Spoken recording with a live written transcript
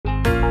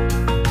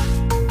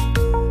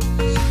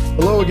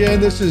Hello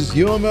again, this is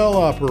UML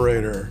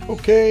Operator.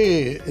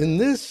 Okay, in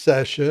this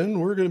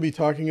session, we're going to be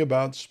talking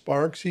about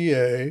Sparx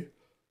EA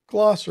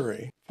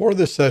Glossary. For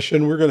this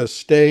session, we're going to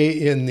stay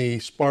in the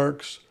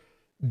Sparx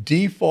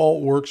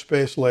default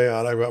workspace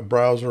layout. I've got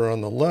browser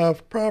on the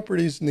left,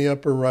 properties in the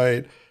upper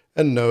right,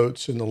 and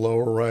notes in the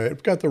lower right.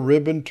 I've got the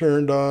ribbon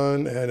turned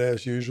on, and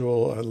as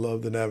usual, I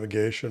love the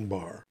navigation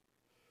bar.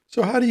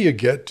 So how do you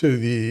get to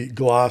the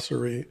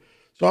glossary?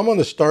 So I'm on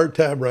the Start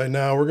tab right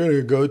now. We're going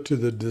to go to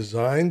the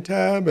Design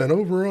tab, and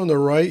over on the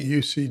right,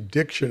 you see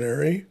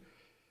Dictionary,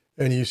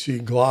 and you see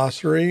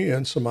Glossary,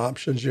 and some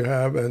options you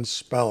have, and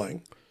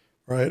Spelling,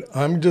 right?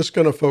 I'm just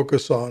going to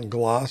focus on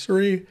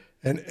Glossary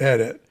and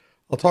Edit.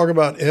 I'll talk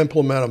about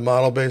implement a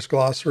model-based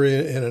glossary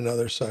in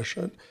another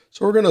session.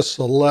 So we're going to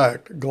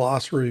select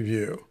Glossary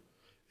View,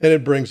 and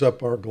it brings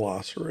up our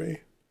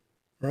glossary,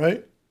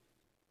 right?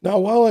 Now,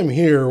 while I'm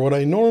here, what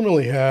I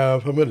normally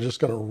have, I'm just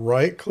going to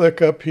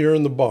right-click up here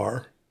in the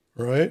bar,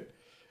 right?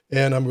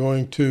 And I'm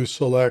going to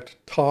select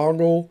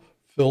Toggle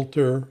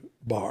Filter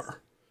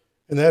Bar.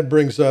 And that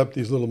brings up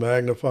these little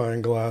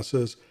magnifying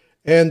glasses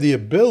and the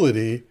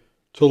ability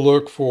to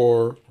look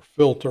for,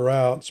 filter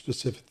out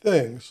specific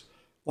things.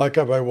 Like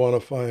if I want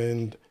to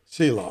find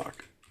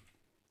C-lock.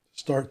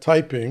 Start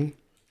typing.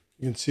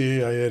 You can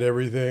see I hit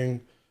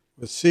everything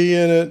with C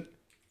in it.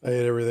 I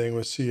hit everything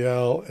with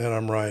CL, and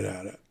I'm right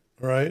at it.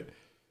 Right?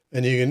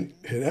 And you can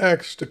hit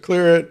X to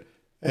clear it,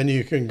 and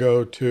you can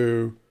go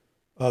to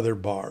other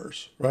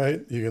bars,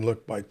 right? You can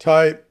look by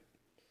type,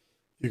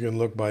 you can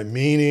look by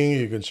meaning,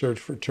 you can search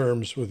for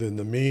terms within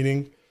the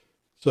meaning.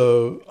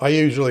 So I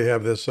usually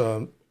have this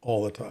on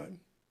all the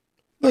time.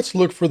 Let's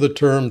look for the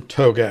term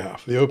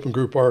TOGAF, the Open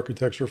Group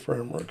Architecture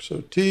Framework.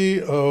 So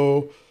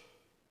TOG,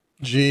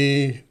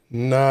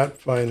 not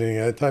finding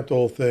it. I typed the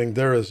whole thing,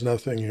 there is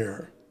nothing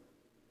here.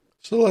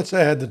 So let's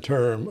add the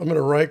term. I'm going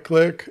to right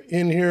click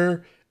in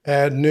here,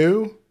 add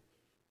new,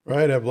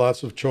 right? I have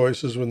lots of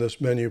choices when this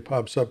menu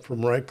pops up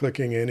from right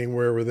clicking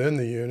anywhere within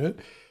the unit,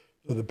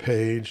 the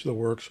page, the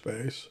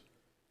workspace.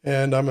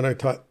 And I'm going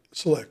to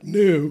select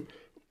new.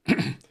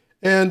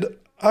 And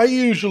I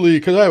usually,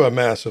 because I have a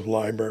massive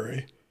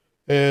library,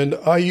 and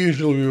I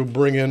usually will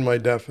bring in my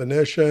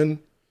definition,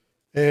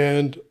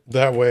 and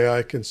that way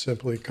I can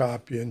simply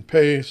copy and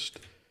paste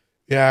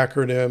the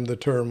acronym, the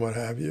term, what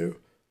have you.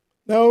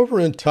 Now over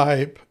in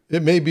type,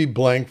 it may be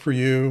blank for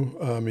you.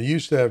 It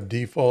used to have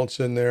defaults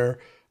in there.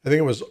 I think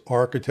it was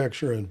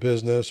architecture and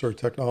business or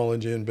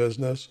technology and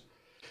business.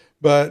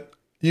 But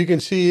you can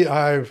see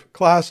I've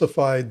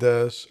classified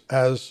this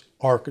as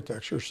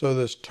architecture. So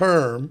this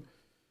term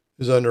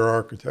is under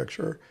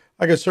architecture.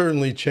 I could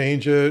certainly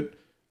change it.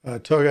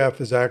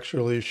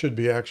 TOGAF should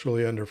be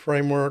actually under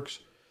frameworks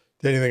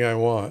to anything I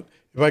want.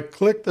 If I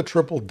click the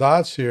triple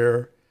dots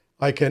here,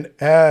 I can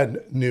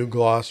add new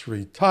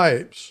glossary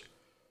types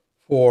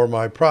for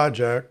my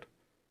project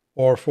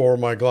or for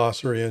my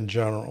glossary in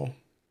general.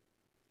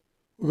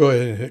 We'll go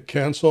ahead and hit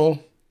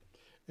cancel.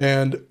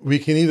 And we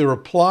can either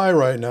apply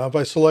right now. If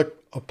I select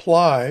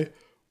apply,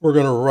 we're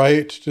going to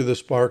write to the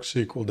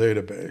Sparx SQL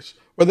database,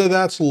 whether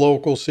that's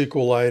local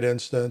SQLite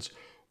instance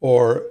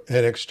or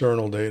an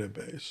external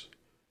database,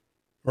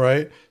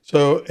 right?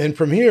 So, and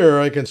from here,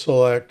 I can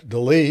select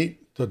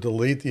delete to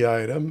delete the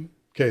item in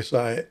case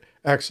I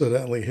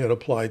accidentally hit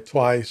apply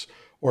twice,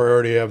 or I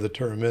already have the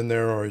term in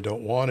there, or I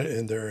don't want it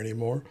in there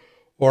anymore.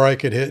 Or I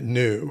could hit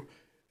new.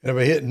 And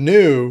if I hit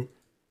new,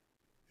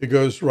 it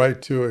goes right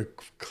to a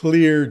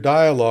clear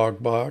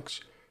dialog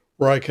box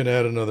where I can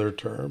add another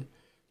term,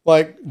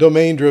 like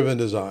domain-driven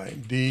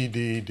design,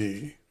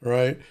 DDD,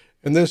 right?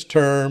 And this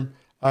term,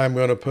 I'm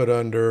going to put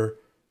under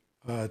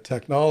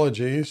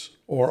technologies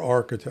or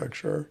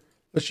architecture.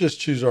 Let's just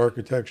choose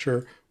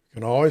architecture.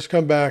 We can always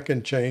come back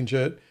and change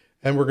it,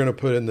 and we're going to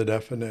put in the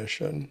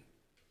definition.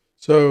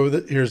 So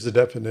here's the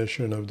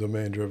definition of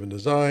domain-driven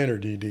design, or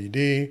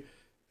DDD,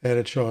 and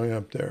it's showing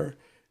up there.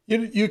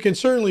 You can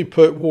certainly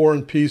put War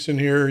and Peace in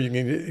here. You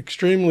can get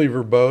extremely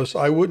verbose.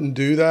 I wouldn't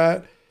do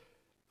that.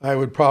 I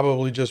would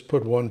probably just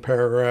put one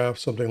paragraph,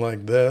 something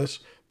like this,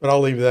 but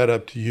I'll leave that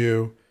up to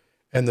you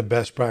and the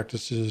best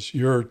practices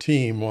your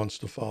team wants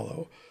to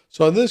follow.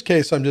 So in this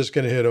case, I'm just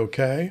going to hit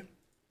OK,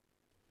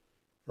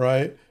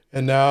 right?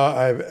 And now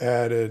I've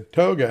added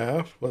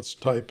TOGAF. Let's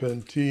type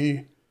in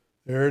T.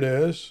 There it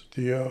is,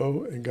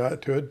 TO, and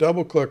got to it.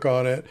 Double click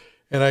on it,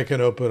 and I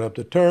can open up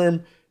the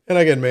term, and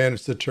I can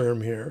manage the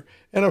term here.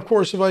 And of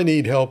course, if I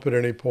need help at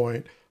any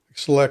point,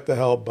 select the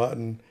help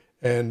button,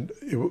 and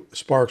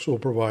Sparx will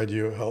provide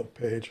you a help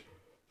page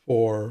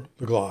for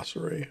the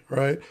glossary,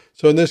 right?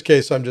 So in this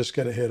case, I'm just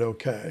going to hit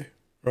OK,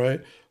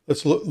 right?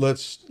 Let's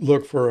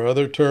look for our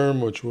other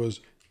term, which was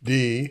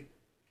D.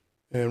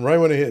 And right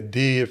when I hit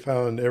D, it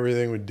found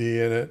everything with D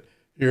in it.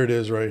 Here it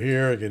is right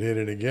here. I can hit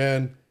it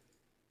again.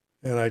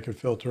 And I can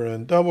filter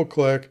in, double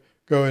click,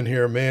 go in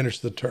here,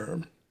 manage the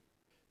term.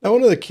 Now,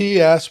 one of the key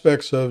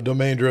aspects of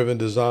domain-driven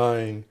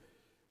design,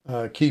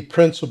 key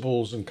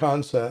principles and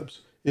concepts,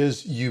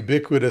 is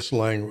ubiquitous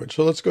language.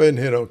 So let's go ahead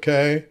and hit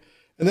OK.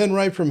 And then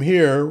right from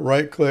here,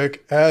 right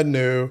click, add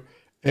new,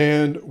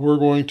 And we're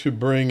going to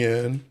bring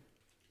in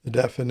the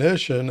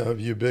definition of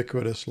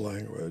ubiquitous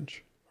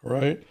language. All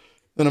right.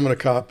 Then I'm going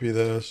to copy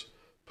this,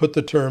 put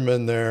the term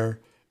in there,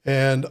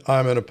 and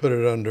I'm going to put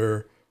it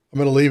under, I'm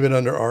going to leave it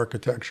under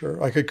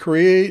architecture. I could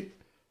create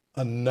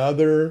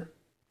another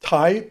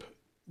type,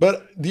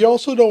 but you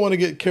also don't want to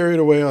get carried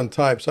away on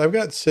types. I've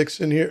got 5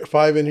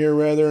 in here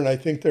rather, and I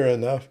think they're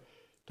enough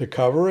to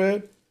cover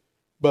it.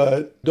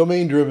 But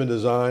domain-driven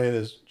design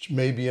is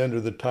maybe under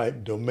the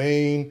type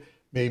domain,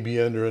 maybe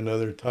under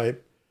another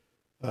type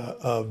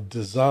of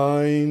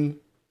design,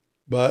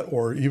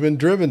 or even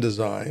driven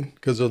design,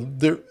 because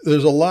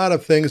there's a lot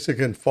of things that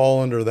can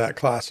fall under that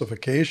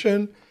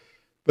classification.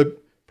 But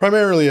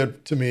primarily,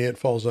 to me, it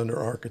falls under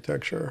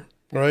architecture,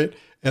 right?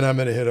 And I'm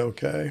going to hit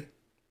OK,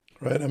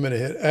 right? I'm going to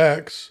hit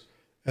X,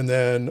 and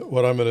then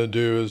what I'm going to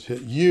do is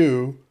hit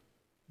U,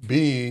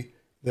 B,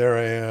 there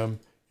I am,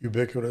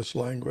 ubiquitous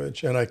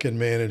language, and I can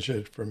manage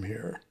it from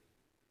here.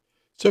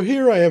 So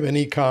here I have an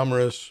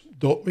e-commerce,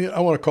 I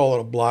want to call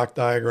it a block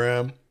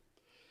diagram.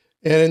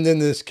 And in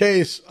this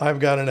case, I've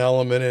got an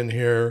element in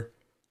here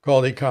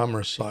called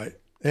e-commerce site,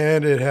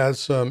 and it has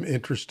some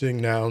interesting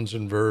nouns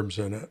and verbs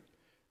in it,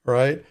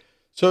 right?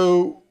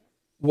 So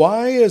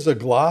why is a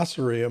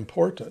glossary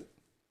important?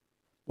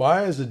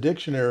 Why is a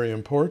dictionary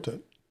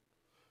important?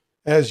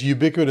 As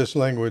ubiquitous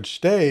language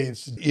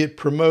states, it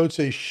promotes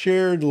a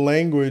shared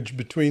language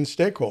between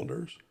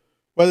stakeholders,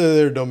 whether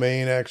they're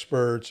domain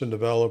experts and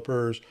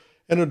developers.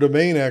 And a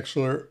domain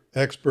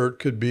expert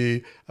could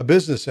be a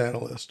business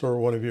analyst or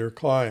one of your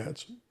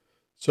clients.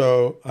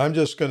 So I'm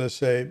just going to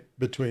say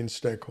between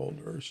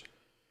stakeholders.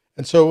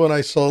 And so when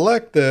I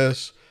select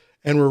this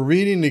and we're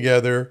reading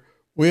together,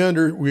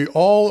 we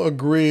all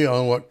agree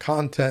on what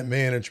content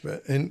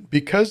management. And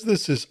because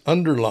this is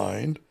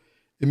underlined,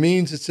 it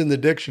means it's in the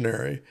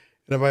dictionary.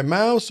 And if I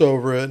mouse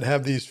over it and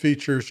have these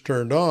features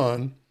turned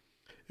on,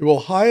 it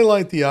will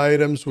highlight the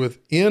items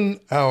within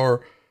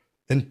our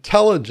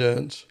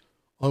intelligence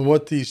on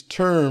what these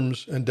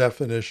terms and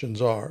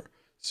definitions are.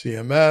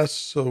 CMS,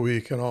 so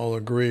we can all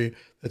agree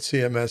that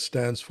CMS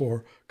stands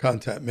for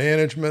Content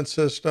Management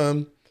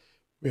System.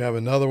 We have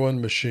another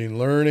one, machine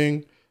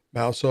learning.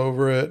 Mouse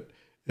over it.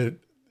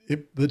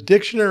 The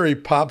dictionary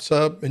pops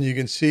up and you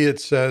can see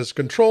it says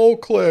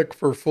Control-click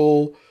for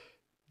full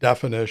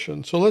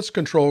definition. So let's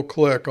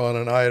Control-click on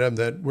an item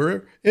that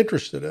we're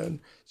interested in.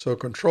 So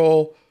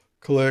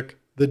Control-click,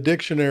 the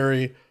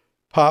dictionary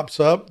pops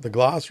up, the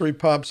glossary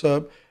pops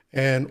up,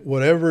 and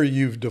whatever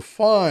you've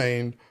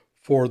defined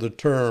for the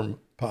term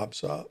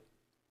pops up.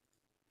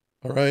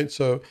 All right,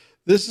 so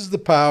this is the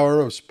power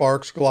of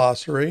Sparx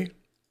Glossary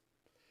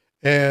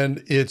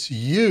and its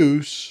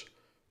use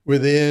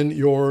within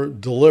your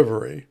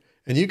delivery.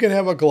 And you can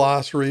have a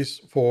glossary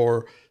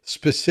for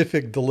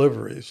specific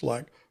deliveries,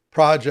 like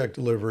project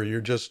delivery. You're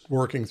just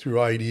working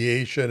through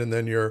ideation, and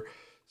then your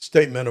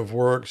statement of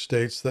work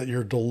states that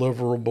your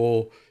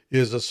deliverable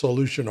is a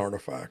solution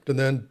artifact. And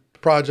then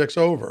project's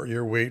over.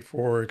 You wait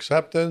for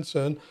acceptance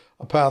and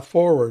a path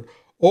forward.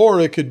 Or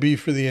it could be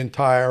for the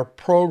entire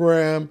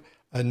program,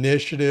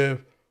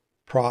 initiative,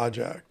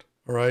 project.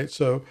 All right.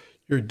 So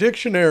your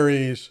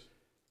dictionaries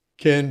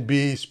can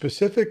be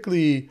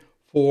specifically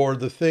for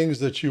the things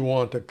that you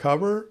want to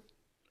cover,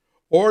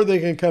 or they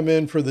can come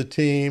in for the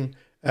team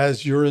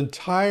as your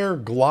entire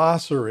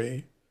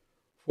glossary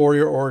for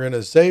your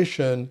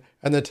organization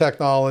and the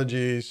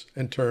technologies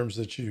and terms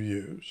that you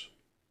use.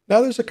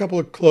 Now there's a couple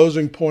of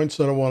closing points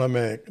that I want to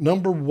make.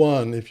 Number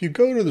one, if you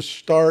go to the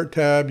Start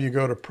tab, you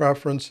go to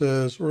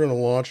Preferences. We're going to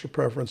launch the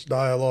Preference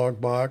dialog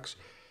box.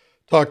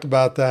 Talked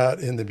about that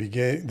in the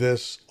beginning,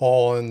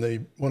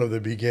 one of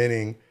the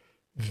beginning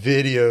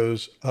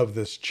videos of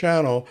this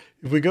channel.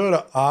 If we go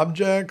to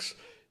Objects,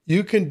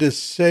 you can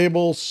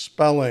disable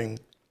spelling.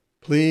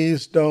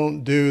 Please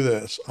don't do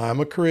this. I'm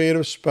a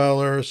creative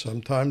speller.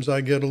 Sometimes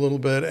I get a little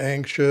bit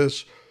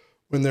anxious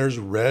when there's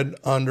red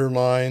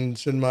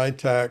underlines in my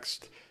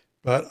text.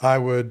 But I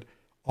would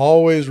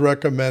always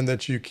recommend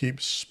that you keep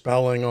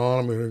spelling on.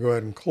 I'm going to go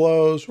ahead and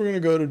close. We're going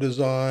to go to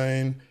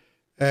Design,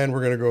 and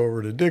we're going to go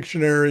over to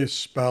Dictionary,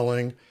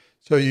 Spelling.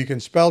 So you can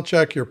spell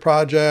check your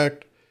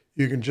project.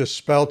 You can just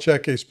spell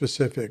check a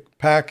specific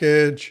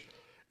package,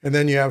 and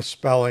then you have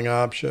spelling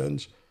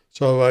options.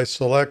 So if I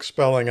select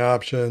spelling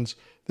options,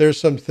 there's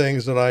some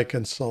things that I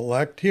can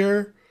select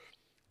here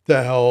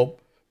to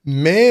help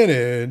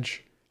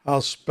manage how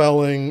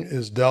spelling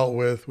is dealt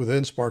with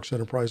within Sparx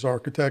Enterprise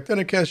Architect. And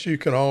I guess you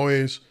can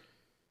always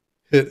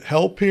hit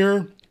help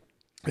here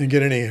and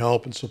get any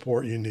help and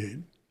support you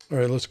need. All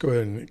right, let's go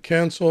ahead and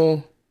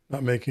cancel,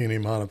 not making any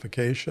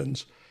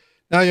modifications.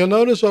 Now you'll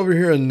notice over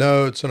here in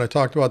notes, and I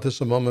talked about this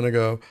a moment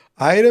ago,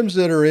 items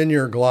that are in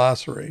your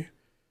glossary,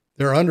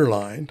 they're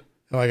underlined.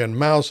 Now I can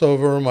mouse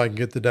over them, I can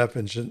get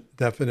the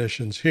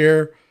definitions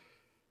here.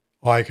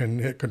 I can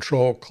hit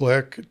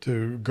Control-click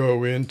to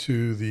go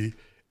into the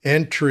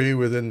entry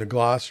within the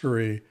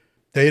glossary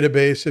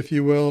database, if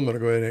you will. I'm going to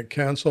go ahead and hit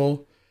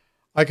cancel.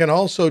 I can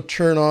also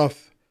turn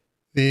off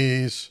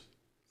these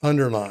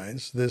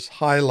underlines, this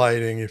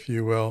highlighting, if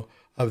you will,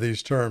 of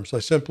these terms. I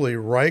simply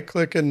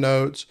right-click in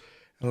Notes,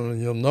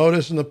 and you'll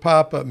notice in the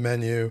pop-up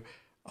menu,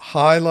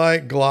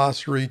 highlight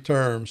glossary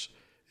terms.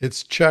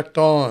 It's checked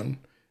on.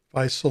 If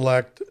I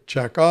select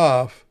check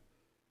off,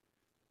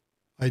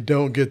 I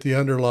don't get the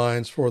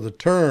underlines for the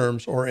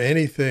terms or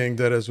anything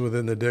that is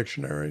within the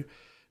dictionary.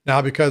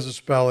 Now, because of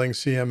spelling,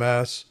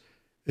 CMS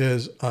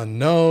is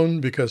unknown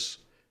because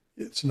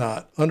it's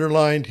not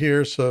underlined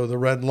here, so the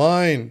red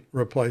line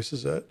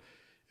replaces it.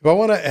 If I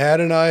want to add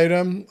an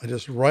item, I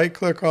just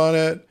right-click on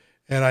it,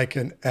 and I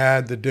can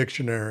add the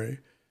dictionary.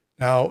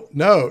 Now,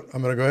 note,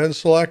 I'm going to go ahead and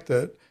select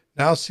it.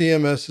 Now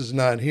CMS is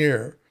not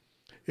here.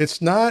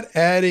 It's not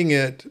adding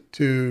it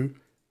to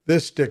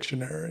this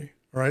dictionary,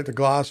 right, the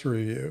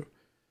glossary view.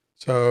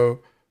 So,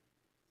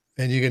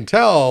 and you can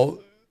tell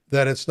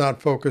that it's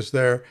not focused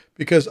there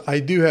because I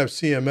do have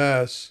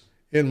CMS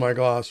in my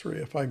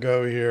glossary. If I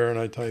go here and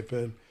I type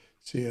in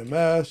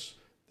CMS,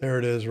 there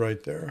it is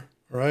right there,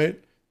 all right?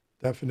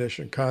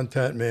 Definition,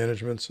 content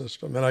management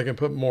system. And I can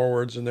put more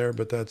words in there,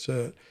 but that's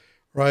it,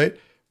 right?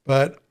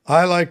 But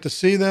I like to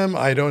see them.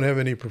 I don't have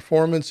any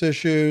performance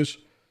issues.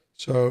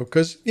 So,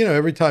 because, you know,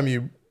 every time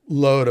you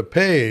load a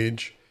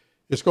page,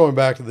 it's going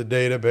back to the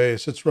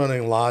database, it's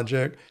running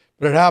logic,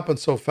 but it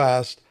happens so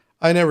fast,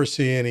 I never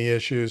see any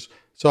issues.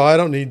 So I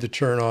don't need to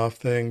turn off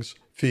things,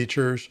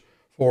 features,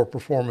 for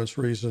performance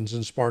reasons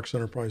in Sparx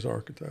Enterprise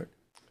Architect.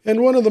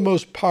 And one of the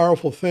most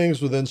powerful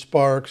things within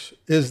Sparx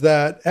is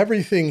that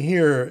everything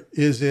here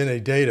is in a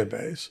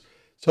database.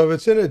 So if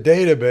it's in a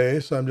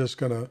database, I'm just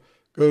going to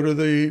go to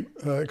the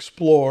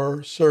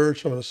Explore,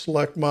 search, I'm going to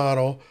select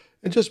model,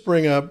 and just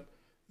bring up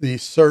the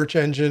search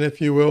engine,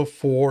 if you will,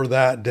 for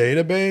that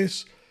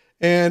database.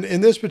 And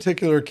in this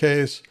particular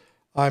case,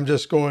 I'm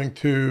just going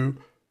to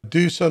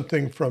do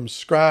something from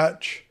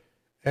scratch,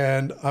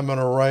 and I'm going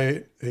to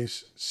write a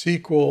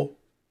SQL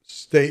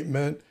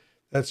statement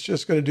that's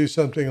just going to do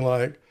something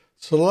like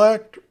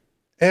select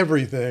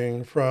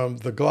everything from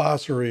the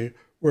glossary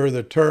where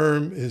the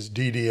term is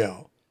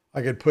DDL.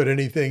 I could put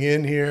anything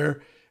in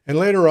here, and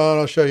later on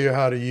I'll show you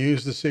how to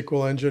use the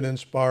SQL engine in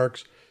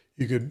Sparx.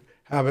 You could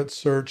have it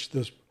search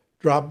this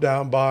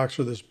drop-down box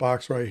or this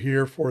box right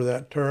here for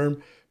that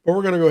term, but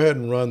we're going to go ahead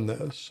and run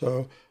this.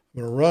 So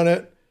I'm going to run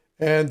it,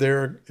 and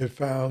there it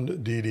found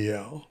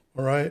DDL.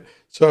 All right,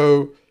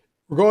 so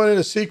we're going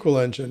into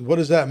SQL engine. What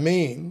does that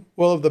mean?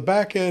 Well, if the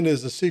back end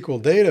is the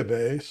SQL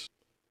database,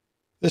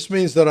 this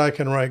means that I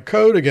can write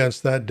code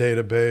against that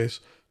database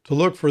to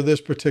look for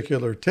this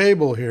particular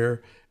table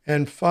here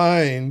and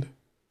find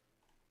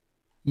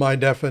my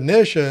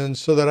definitions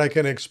so that I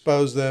can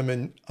expose them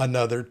in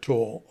another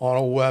tool, on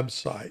a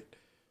website,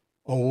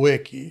 a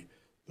wiki,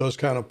 those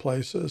kind of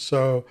places.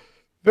 So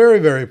very,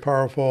 very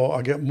powerful.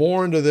 I'll get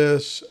more into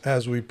this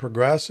as we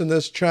progress in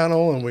this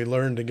channel and we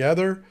learn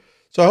together.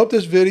 So I hope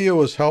this video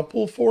was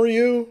helpful for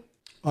you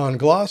on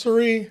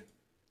glossary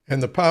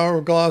and the power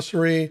of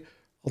glossary.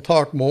 I'll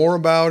talk more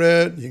about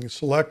it. You can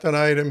select an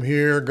item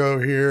here, go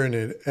here and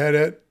hit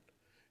edit.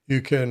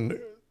 You can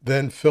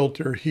then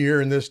filter here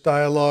in this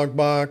dialog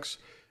box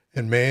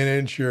and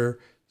manage your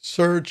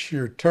search,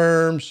 your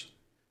terms.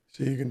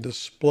 So you can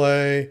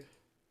display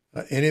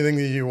anything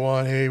that you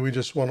want. Hey, we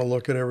just want to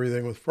look at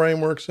everything with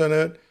frameworks in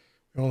it.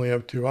 We only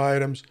have 2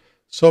 items.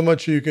 So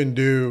much you can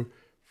do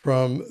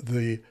from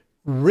the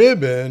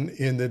ribbon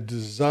in the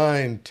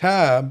design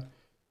tab.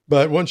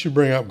 But once you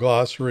bring up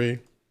glossary,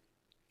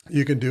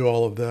 you can do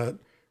all of that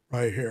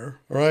right here.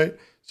 All right.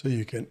 So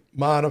you can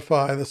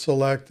modify the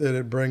selected,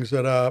 it brings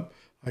it up.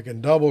 I can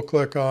double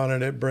click on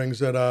it, it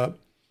brings it up.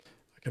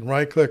 I can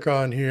right click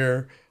on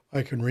here.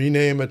 I can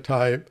rename a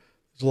type.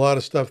 There's a lot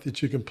of stuff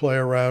that you can play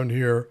around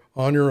here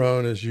on your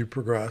own as you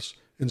progress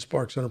in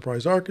Sparx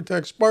Enterprise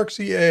Architect, Sparx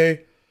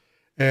EA.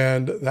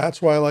 And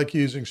that's why I like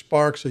using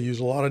Sparx. I use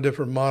a lot of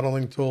different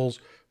modeling tools,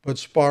 but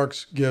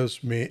Sparx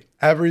gives me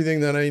everything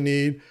that I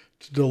need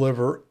to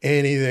deliver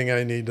anything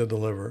I need to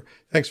deliver.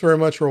 Thanks very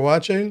much for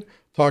watching.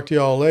 Talk to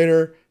you all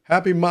later.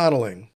 Happy modeling.